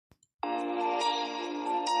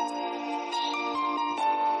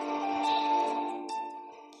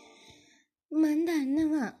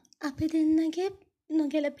අපි දෙන්නගේ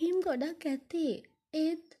නොගැලපීම් ගොඩක් ඇති.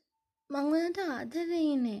 ඒත් මං ඔයාට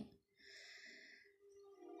ආදරෙයිනේ.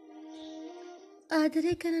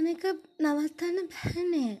 ආදරේ කරන එක නවත්තන්න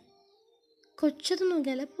බෑනේ. කොච්චර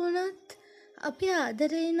නොගැලපුණත් අපි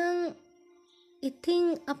ආදරේ නම් ඉතින්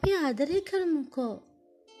අපි ආදරේ කරමුකෝ.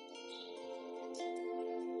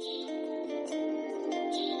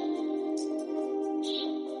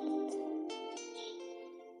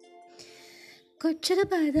 කොච්චර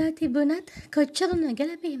බාධා තිබුණත් කොච්චර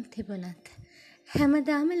නොගැලපීම් තිබුණත්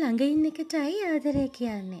හැමදාම ළඟ ඉන්න එකටයි ආදරේ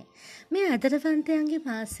කියන්නේ. මේ ආදරවන්තයන්ගේ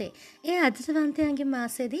මාසේ. ඒ ආදරවන්තයන්ගේ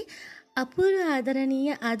මාසෙදී අපූර්ව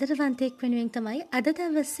ආදරණීය ආදරවන්තයෙක් වෙනුවෙන් තමයි අද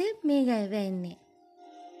දවසේ මේ ගයවෙන්නේ.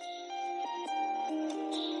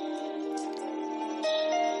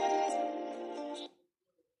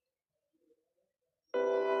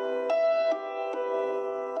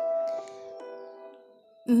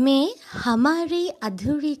 මේ හමාරී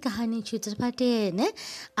අධූරී කහානී චිත්‍රපටයේ එන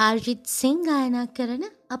ආර්ජිත් සිං ගායනා කරන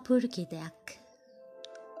අපූර්ව ගීතයක්.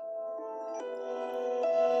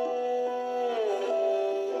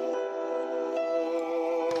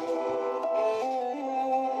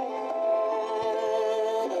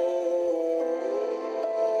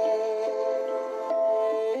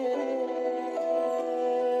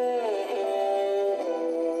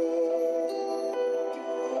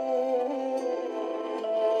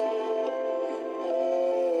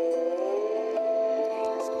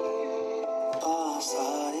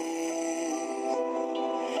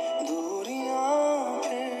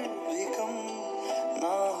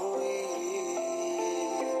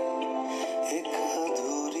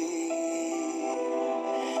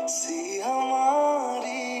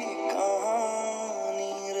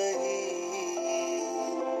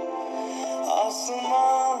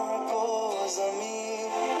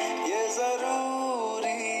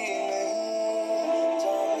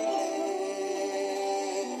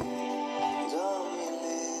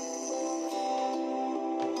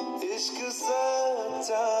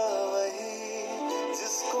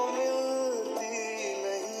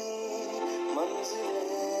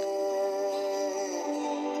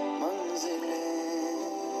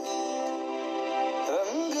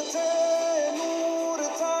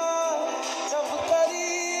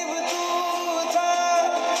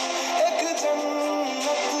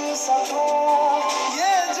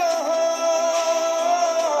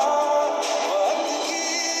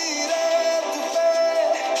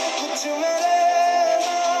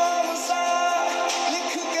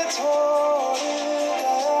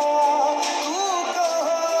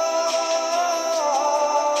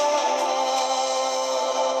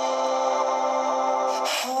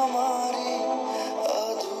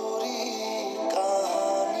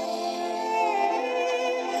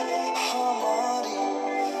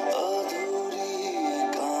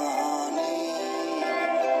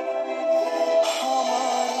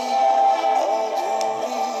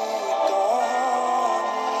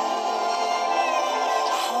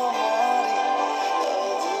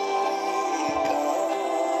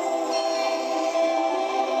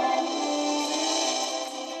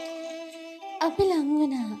 අපි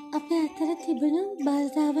ලංවුණා අපේ අතර තිබුණු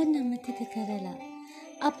බාධාවන් අමතක කරලා.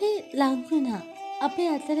 අපි ලංවුණා අපේ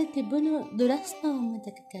අතර තිබුණු දුරස් බව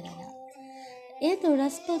අමතක කරලා. ඒ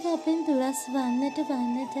දුරස් බව අපෙන් දුරස්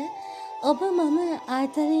වන්නට ඔබ මම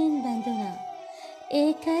ආදරයෙන් බැඳුණා.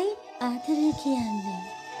 ඒකයි ආදරය කියන්නේ.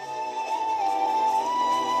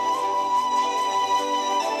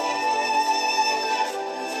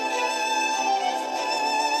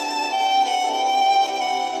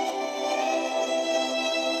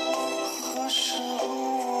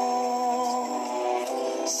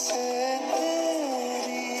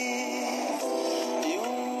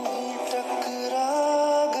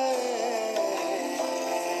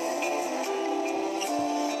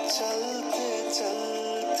 चलते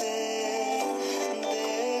चलते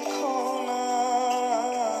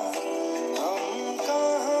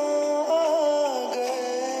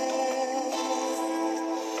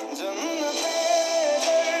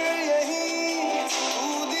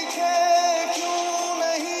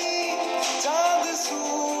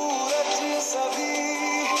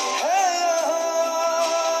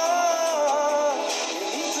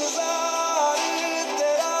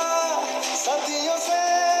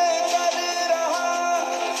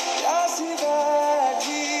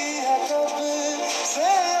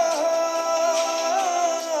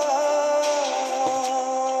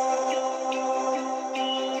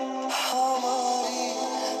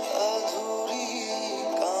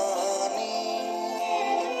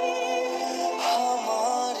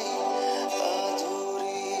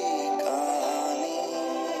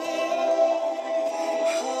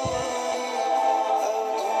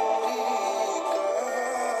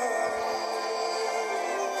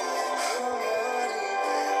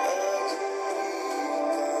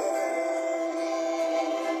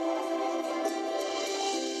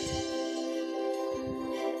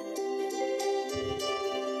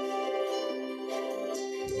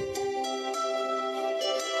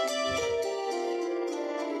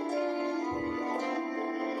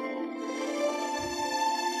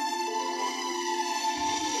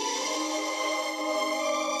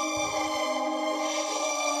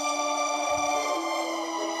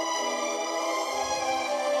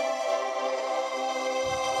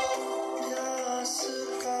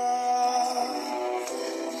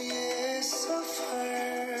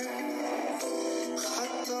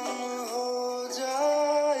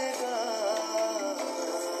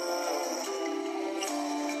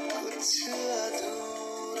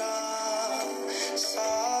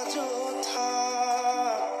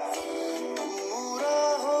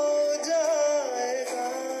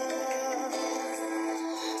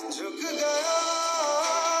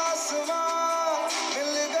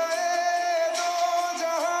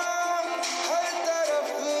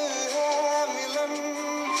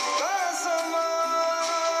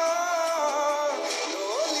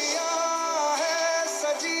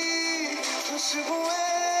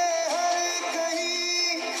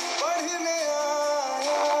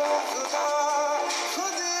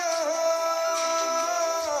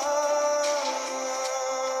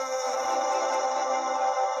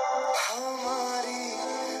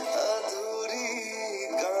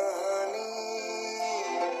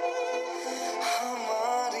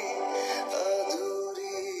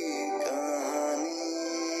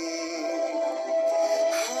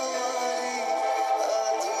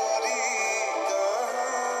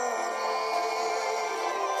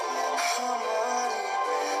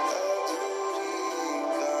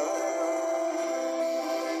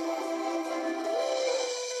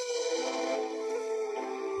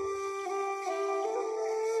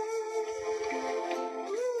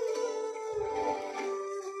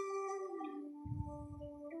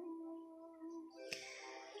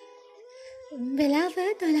වෙලාව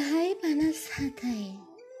 12:57යි.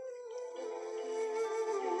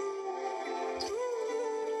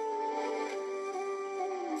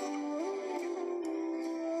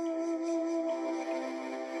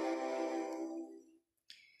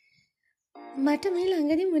 මට මේ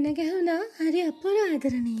ළඟදී මුණ ගැහුණා හරි අපූර්ව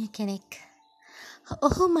ආදරණීය කෙනෙක්.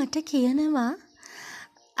 ඔහු මට කියනවා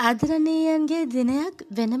ආදරණීයන්ගේ දිනයක්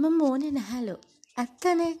වෙනම ඕනේ නැහැලු.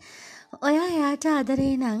 ඇත්තනේ. ඔයා එයාට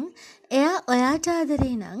ආදරේ නම් එයා ඔයාට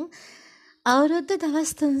ආදරේ නම් අවුරුද්ද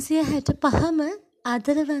දවස් 365ම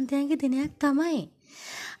ආදරවන්තයන්ගේ දිනයක් තමයි.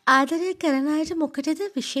 ආදරය කරන අයට මොකටද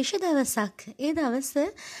විශේෂ දවසක්? ඒ දවස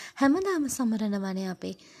හැමදාම සමරනවනේ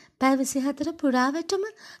අපි. පැය 24 පුරාවටම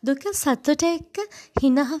දුක සතුට එක්ක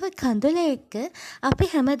හිනාව කඳුල එක්ක අපි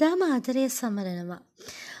හැමදාම ආදරය සමරනවා.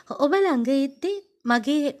 ඔබ ළඟ ඉද්දි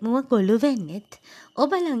මගේ මුව ගොළු වෙන්නෙත්,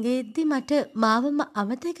 ඔබ ළඟ ඉද්දි මට මාවම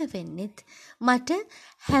අමතක වෙන්නෙත් මට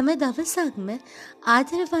හැම දවසක්ම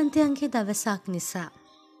ආදරවන්තයන්ගේ දවසක් නිසා.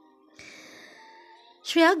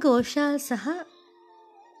 ශ්‍රේයා ඝෝෂාල් සහ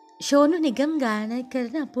ශෝනු නිගම් ගායනා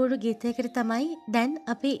කරන අපූර්ව ගීතයකට තමයි දැන්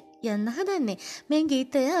අපි යන්න හදන්නේ. මේ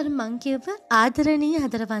ගීතය අර මං කියව ආදරණීය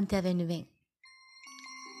ආදරවන්තයා වෙනුවෙන්.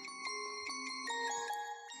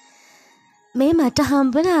 මේ මට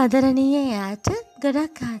හම්බුන ආදරණීය එයාට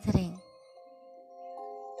ගොඩක් ආදරෙන්.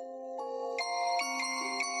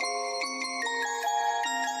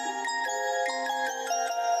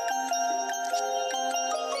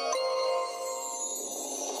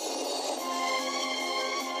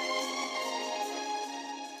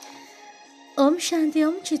 ओम शांति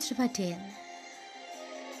ओम चित्रपटेन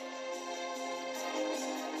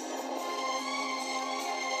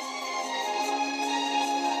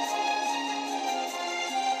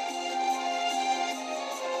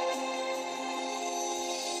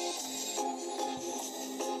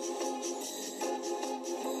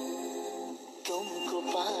तुमको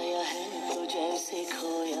पाया है तो जैसे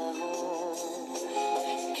खोया हूँ,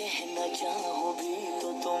 कहना चाहूँ भी तो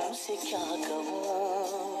तुमसे क्या कहूँ।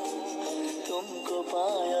 तुमको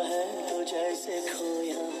पाया है तो जैसे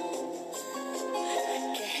खोया हूँ,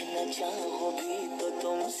 कहना चाहूँ भी तो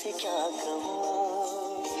तुमसे क्या कहूँ।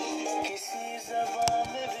 किसी ज़बान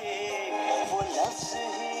में भी वो लफ्ज़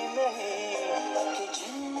ही नहीं कि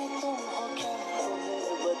जिनमें तुम हो क्या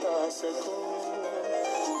तुम्हें बता सकूँ।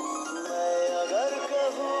 मैं अगर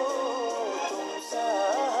कहूँ तुम सा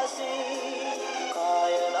हंसी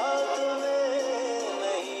कायनात में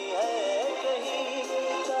नहीं है कहीं,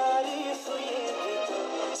 तारीफ ये भी तो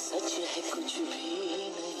सच है कुछ भी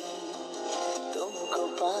नहीं। तुमको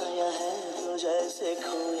पाया है तो जैसे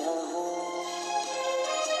खोया हूँ।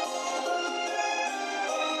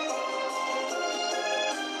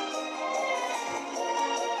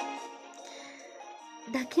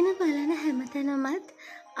 දකින බලන හැමතැනමත්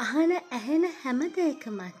අහන ඇහෙන හැම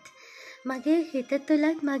දෙයකමත් මගේ හිත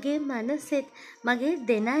තුළත් මගේ මනසෙත් මගේ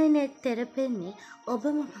දෙනයිනෙත් තෙරපෙන්නේ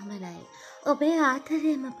ඔබම පමණයි. ඔබේ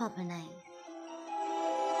ආදරයම පමණයි.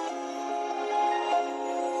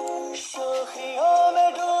 शोखियों में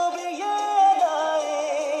डूबी ये अदाएं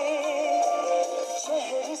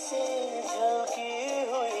चेहरे से झलकी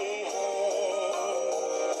हुई है,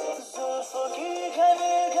 जुल्फों की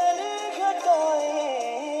घनी घनी घटाएं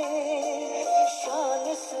शान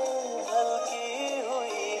से हल्की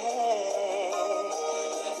हुई है।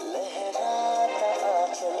 लहराता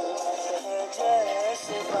आंचल है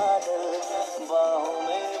जैसे बादल, बाहों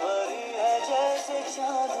में भरी है जैसे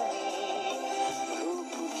चांदनी,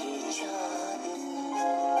 रूप की चांदनी।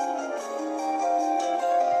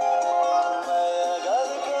 मैं अगर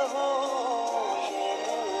कहूँ ये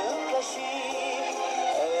दिलकशी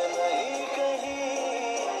है नहीं कहीं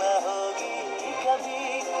न होगी कभी,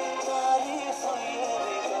 तारीफ ये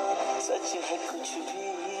भी तो सच है कुछ भी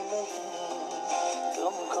नहीं।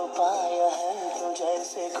 तुमको पाया है तो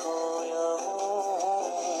जैसे खोया हूँ।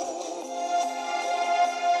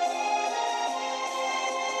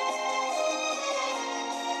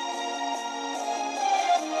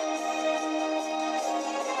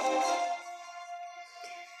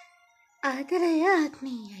 ආදරය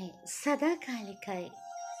ආත්මීයයි සදාකාලිකයි.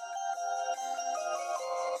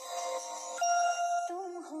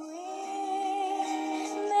 तुम हुए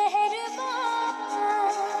मेहरबान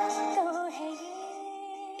तो है ये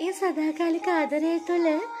ඒ සදාකාලික ආදරය තුළ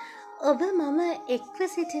ඔබ මම එක්ව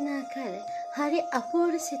සිටිනා කල හරි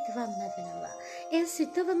අපූර්ව සිතුවම් ලැබෙනවා. ඒ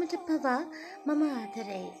සිතුවමට පවා මම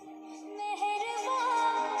ආදරෙයි. मेहरबान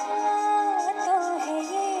तो है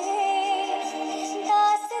ये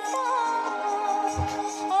दास्तां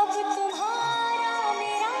अब तुम्हारा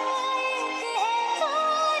मेरा एक है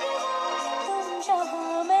कारवां तुम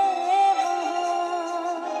जहाँ मैं वहाँ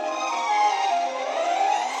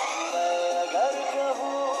मैं अगर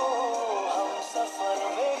कहूँ हम सफर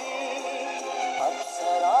मेरी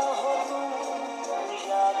अप्सरा हो तुम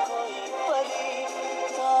या कोई परी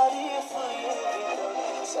तारीफ ये भी तो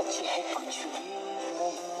सच है कुछ भी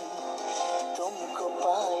नहीं तुमको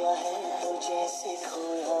पाया है तो जैसे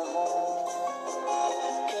खोया हूँ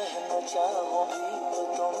कहना चाहूँ भी तो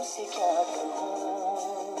तुमसे क्या कहूँ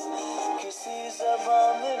किसी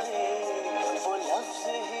ज़बान में भी वो लफ्ज़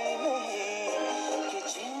ही नहीं कि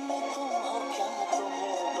जिनमें तुम हो क्या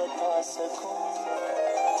तुम्हें बता सकूँ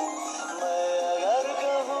मैं अगर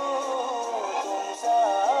कहूँ तुम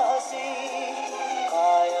साहसी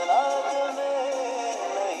कायनात में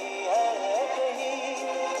नहीं है कहीं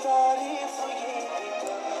तारीफ ये भी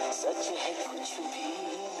तो सच है कुछ भी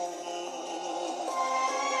नहीं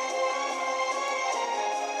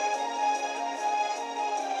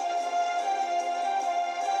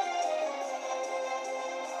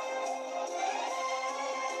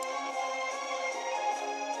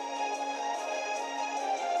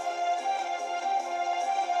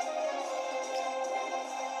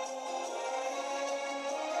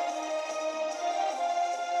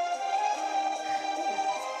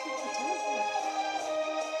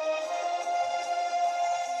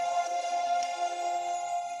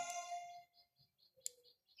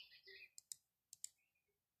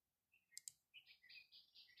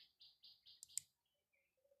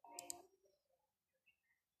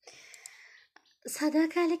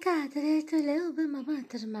සදාකාලික ආදරය තුළ ඔබ මම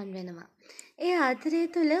අතරමං වෙනවා. ඒ ආදරය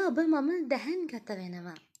තුළ ඔබ මම දැහැන් ගත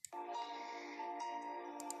වෙනවා.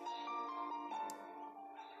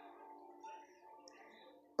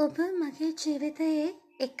 ඔබ මගේ ජීවිතයේ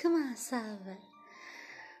එකම ආසාව.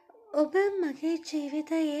 ඔබ මගේ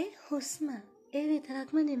ජීවිතයේ හුස්ම. ඒ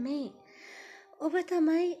විතරක්ම නෙමෙයි. ඔබ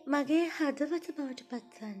තමයි මගේ හදවත බවට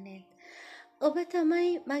පත්වන්නේත්. ඔබ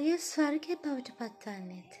තමයි මගේ ස්වර්ගය බවට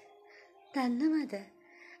පත්වන්නේත්. දන්නවද?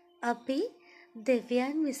 අපි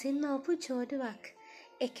දෙවියන් විසින් මවපු ජෝඩුවක්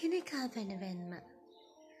එකිනෙකා වෙනුවෙන්ම.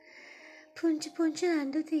 පුංචි පුංචි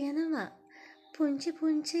රණ්ඩු තියෙනවා. පුංචි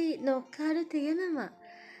පුංචි නෝක්කාරු තියෙනවා.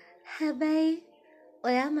 හැබැයි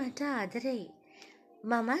ඔයා මට ආදරෙයි.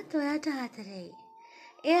 මමත් ඔයාට ආදරෙයි.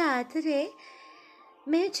 ඒ ආදරේ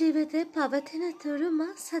මේ ජීවිතේ පවතින තුරුම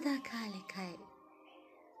සදාකාලිකයි.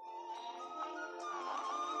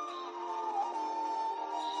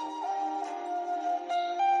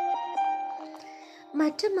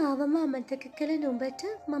 මට මාවම අමතක කළ නුඹට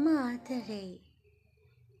මම ආදරෙයි.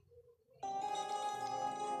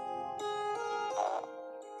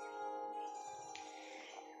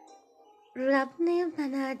 रब ने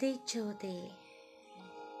बना दी जोदी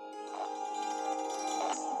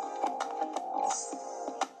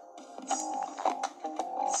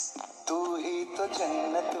तू ही तो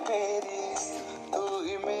जन्नत मेरी तू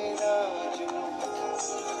ही मेरा जुनून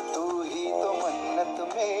तू ही तो मन्नत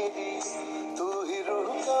मेरी तू ही रूह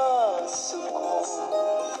का सुकून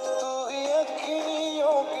तू ही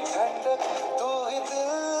अखियों की ठंडक तू ही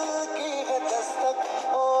दिल की है दस्तक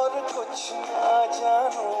और कुछ ना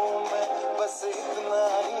जानूं मैं बस इतना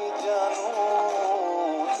ही जानूं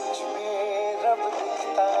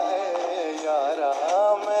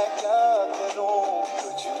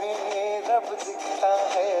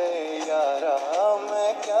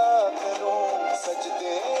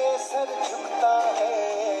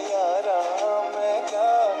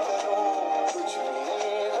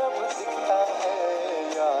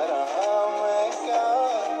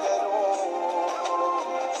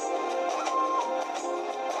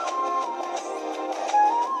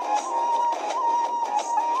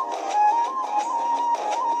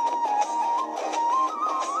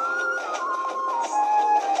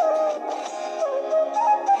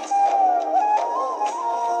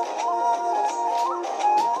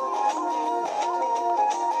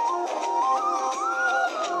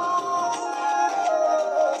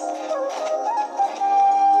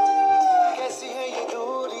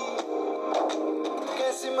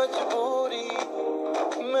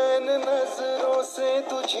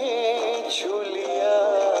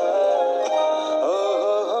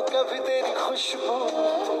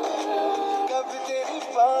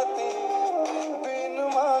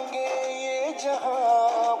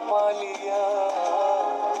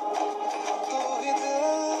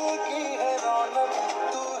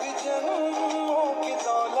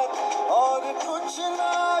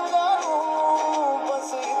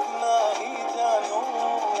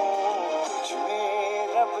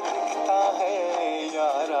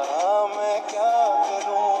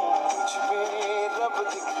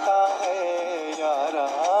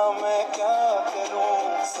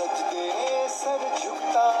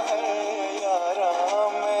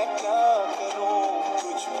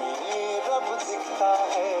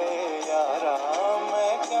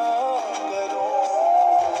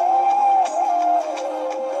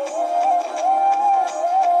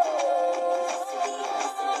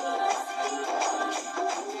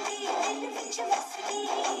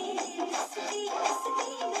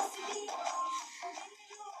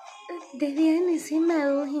දෙවියන් විසින්ම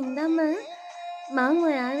වූ හින්දම මං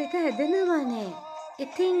ඔයා වෙත ඇදෙනවනේ.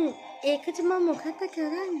 ඉතින් ඒකට මම මොකක්ද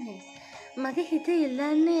කරන්නේ? මගේ හිත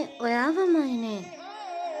ඉල්ලන්නේ ඔයාවමයිනේ.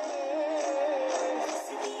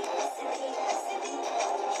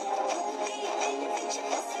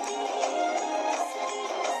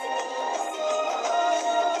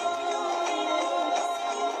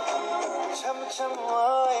 छम छम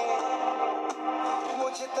आए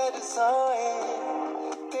मुझे तरसाए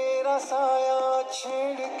तेरा साया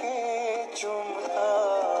छेड़ के चुमता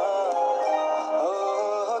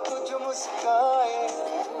ओ तुझ मुस्काए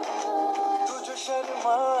तुझ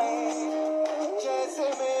शर्माए जैसे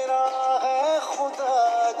मेरा है खुदा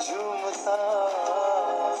झूमता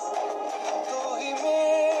तू ही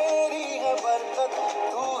मेरी है बरकत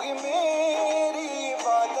तू ही मेरी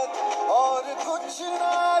इबादत और कुछ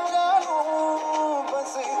ना जानूं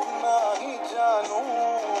बस इतना ही जानूं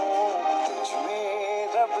तुझ में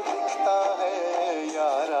रब दिखता है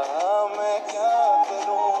यारा मैं क्या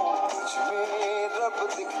करूं तुझ में रब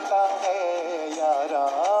दिखता है यारा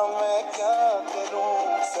मैं क्या करूं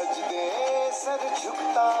सजदे सर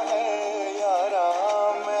झुकता है यारा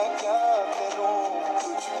मैं क्या करूं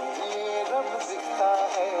तुझ में रब दिखता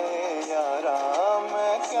है यारा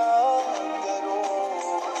मैं क्या करूं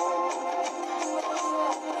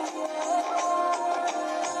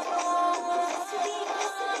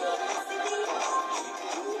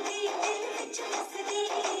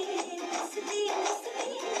रब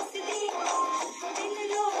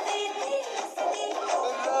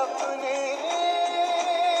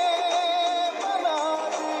ने बना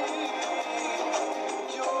दी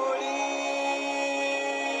जोड़ी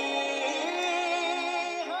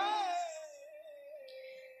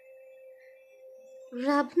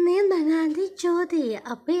රබ්නේ බනාදි ජෝදී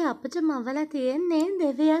අපේ අපට මවලා තියෙන්නේ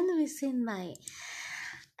දෙවියන් විසින්මයි.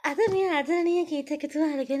 අද මේ ආදරණීය ගීත එකතු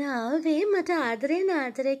අරගෙන ආවේ මට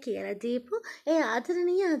ආදරේ කියලා දීපු ඒ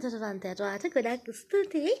ආදරණීය ආදරවන්තයාට. ඔයාට ගොඩක්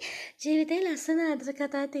ස්තුතියි ජීවිතේ ලස්සන ආදර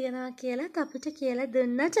කතා තියෙනවා කියලා අපිට කියලා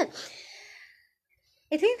දුන්නට.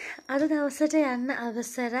 ඉතින් අද දවසට යන්න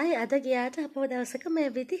අවසරයි. අද ගියාට අපව දවසක මේ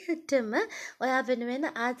විදිහටම ඔයා වෙනුවෙන්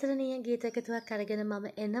ආදරණීය ගීත එකතුවක් අරගෙන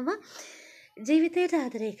මම එනවා. ජීවිතයට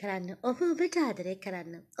ආදරය කරන්න. ඔබ ඔබට ආදරය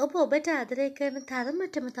කරන්න. ඔබ ඔබට ආදරය කරන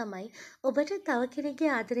තරමටම තමයි ඔබට තව කෙනෙක්ගේ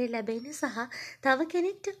ආදරය ලැබෙන්නේ සහ තව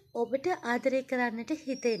කෙනෙක්ට ඔබට ආදරය කරන්නට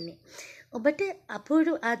හිතෙන්නේ. ඔබට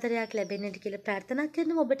අපූර්ව ආදරයක් ලැබෙන්නට කියලා ප්‍රාර්ථනා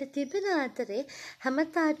කරනවා. ඔබට තිබෙන ආදරේ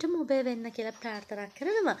හැමදාටම ඔබේ වෙන්න කියලා ප්‍රාර්ථනා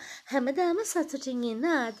කරනවා. හැමදාම සතුටින් ඉන්න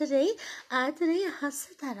ආදරේ අහස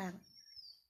තරම්.